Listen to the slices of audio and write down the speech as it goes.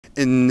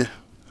In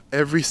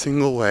every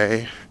single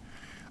way,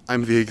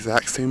 I'm the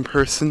exact same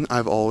person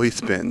I've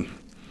always been.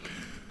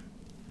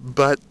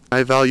 But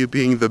I value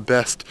being the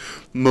best,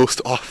 most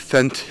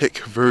authentic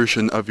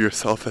version of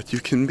yourself that you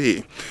can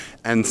be.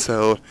 And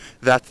so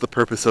that's the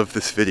purpose of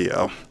this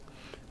video.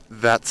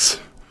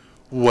 That's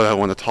what I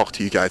want to talk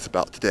to you guys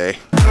about today.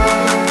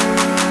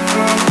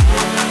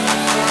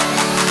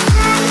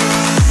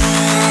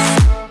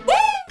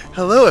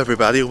 Hello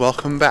everybody,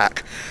 welcome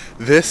back.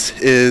 This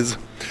is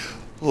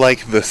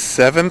like the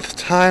 7th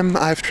time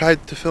I've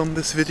tried to film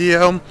this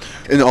video.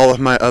 In all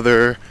of my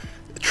other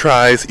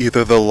tries,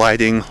 either the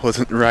lighting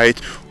wasn't right,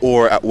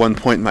 or at one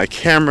point my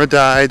camera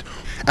died.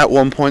 At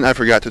one point I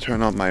forgot to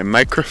turn on my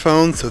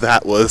microphone, so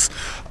that was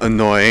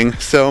annoying.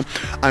 So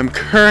I'm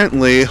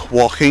currently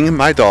walking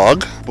my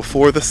dog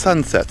before the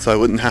sun sets, so I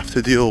wouldn't have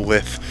to deal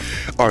with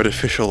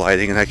artificial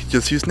lighting and I could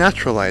just use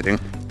natural lighting.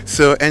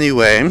 So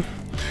anyway,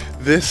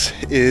 this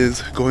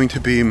is going to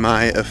be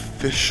my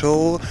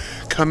official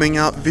coming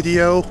out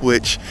video,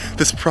 which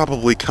this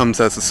probably comes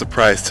as a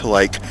surprise to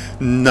like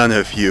none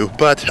of you,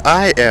 but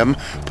I am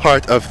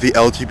part of the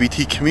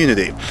LGBT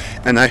community,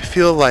 and I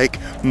feel like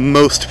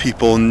most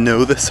people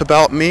know this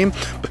about me,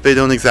 but they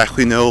don't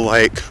exactly know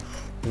like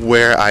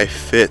where I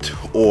fit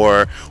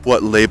or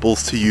what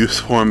labels to use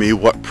for me,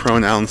 what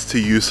pronouns to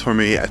use for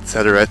me,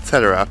 etc.,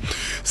 etc.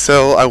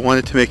 So I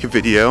wanted to make a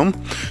video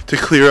to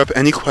clear up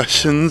any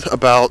questions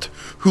about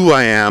who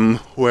I am,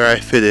 where I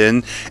fit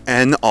in,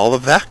 and all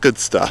of that good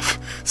stuff.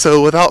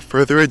 So without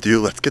further ado,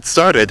 let's get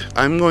started.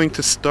 I'm going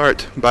to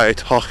start by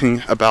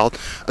talking about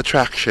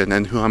attraction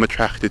and who I'm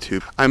attracted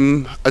to.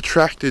 I'm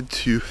attracted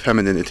to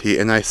femininity,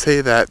 and I say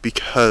that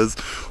because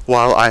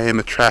while I am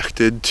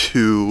attracted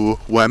to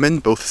women,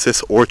 both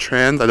cis or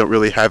trans, I don't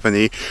really have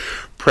any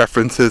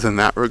preferences in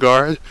that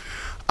regard.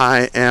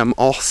 I am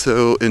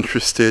also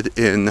interested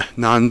in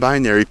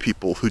non-binary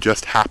people who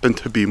just happen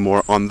to be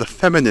more on the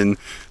feminine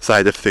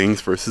side of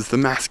things versus the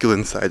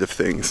masculine side of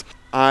things.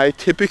 I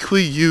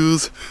typically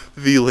use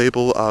the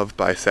label of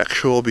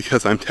bisexual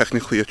because I'm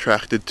technically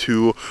attracted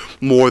to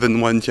more than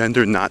one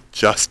gender, not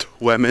just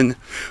women,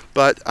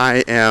 but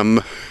I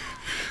am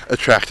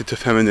attracted to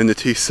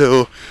femininity,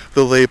 so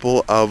the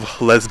label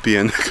of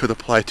lesbian could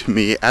apply to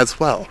me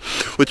as well.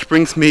 Which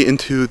brings me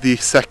into the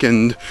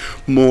second,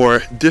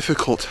 more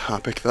difficult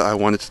topic that I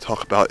wanted to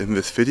talk about in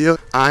this video.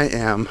 I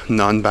am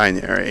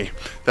non-binary.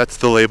 That's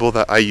the label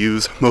that I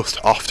use most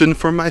often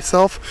for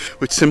myself,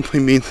 which simply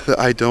means that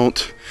I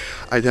don't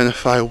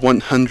identify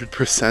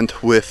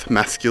 100% with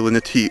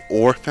masculinity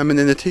or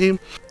femininity.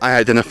 I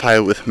identify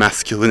with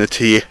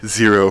masculinity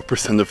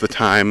 0% of the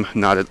time,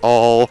 not at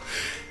all,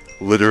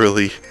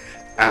 literally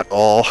at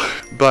all.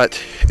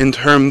 But in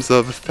terms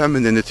of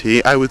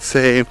femininity, I would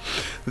say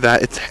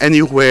that it's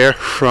anywhere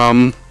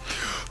from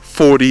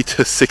 40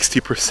 to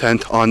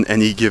 60% on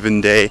any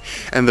given day,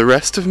 and the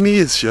rest of me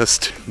is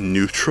just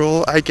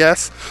neutral, I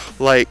guess.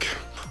 Like,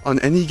 on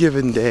any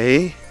given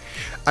day,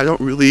 I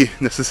don't really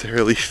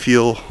necessarily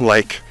feel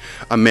like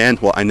a man.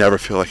 Well, I never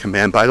feel like a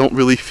man, but I don't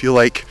really feel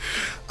like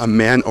a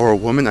man or a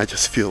woman. I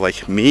just feel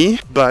like me.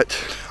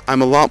 But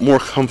I'm a lot more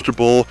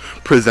comfortable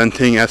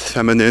presenting as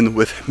feminine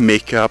with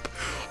makeup,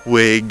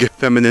 wig,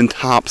 feminine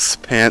tops,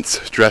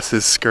 pants,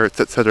 dresses, skirts,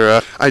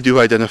 etc. I do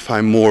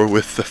identify more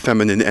with the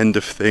feminine end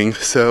of things,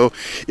 so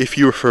if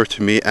you refer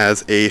to me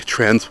as a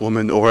trans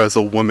woman or as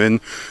a woman,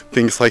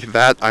 things like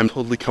that, I'm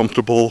totally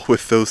comfortable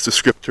with those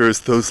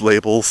descriptors, those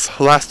labels.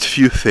 Last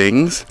few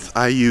things,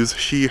 I use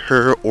she,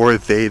 her, or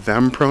they,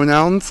 them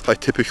pronouns. I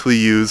typically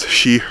use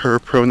she, her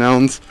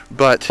pronouns,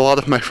 but a lot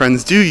of my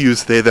friends do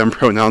use they, them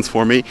pronouns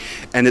for me,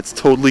 and it's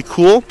totally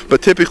cool.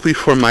 But typically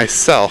for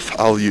myself,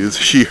 I'll use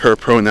she, her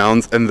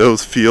pronouns, and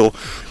those feel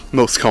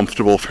most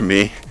comfortable for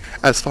me.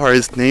 As far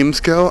as names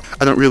go,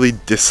 I don't really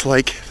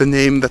dislike the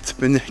name that's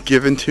been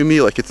given to me.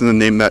 Like, it's a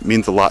name that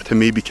means a lot to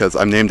me because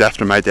I'm named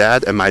after my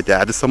dad, and my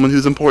dad is someone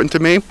who's important to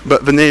me.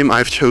 But the name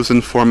I've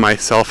chosen for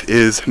myself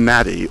is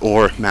Maddie,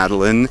 or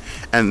Madeline,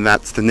 and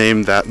that's the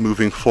name that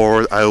moving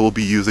forward I will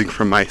be using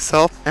for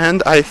myself.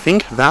 And I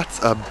think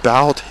that's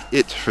about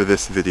it for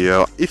this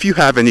video. If you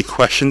have any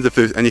questions, if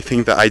there's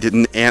anything that I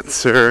didn't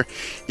answer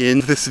in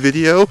this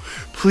video,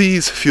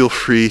 please feel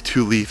free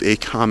to leave a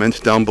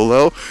comment down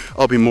below.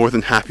 I'll be more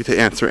than happy to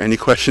answer any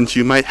questions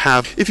you might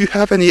have. If you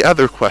have any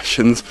other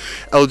questions,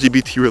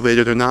 LGBT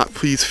related or not,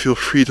 please feel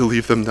free to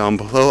leave them down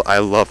below. I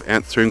love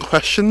answering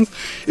questions.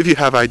 If you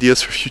have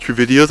ideas for future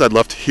videos, I'd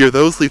love to hear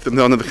those. Leave them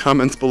down in the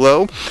comments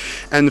below.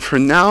 And for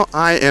now,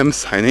 I am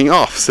signing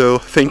off. So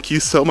thank you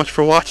so much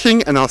for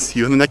watching, and I'll see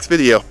you in the next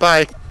video.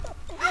 Bye!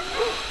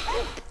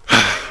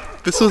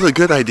 This was a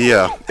good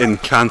idea in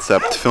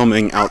concept,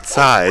 filming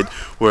outside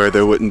where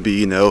there wouldn't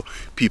be,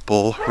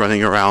 people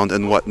running around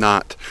and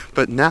whatnot.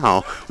 But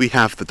now we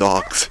have the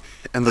dogs,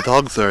 and the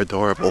dogs are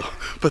adorable,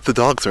 but the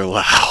dogs are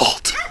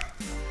loud.